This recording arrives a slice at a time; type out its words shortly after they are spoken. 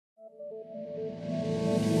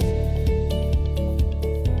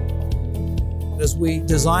as we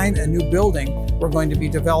design a new building, we're going to be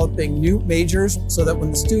developing new majors so that when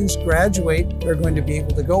the students graduate, they're going to be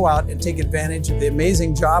able to go out and take advantage of the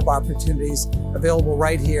amazing job opportunities available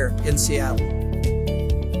right here in Seattle.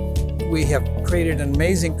 We have created an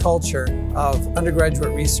amazing culture of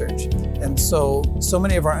undergraduate research. And so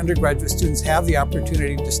many of our undergraduate students have the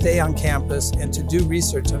opportunity to stay on campus and to do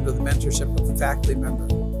research under the mentorship of a faculty member.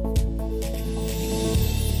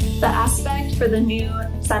 The aspect for the new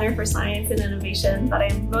Center for Science and Innovation that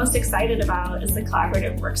I'm most excited about is the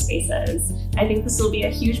collaborative workspaces. I think this will be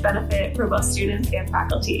a huge benefit for both students and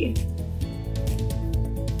faculty.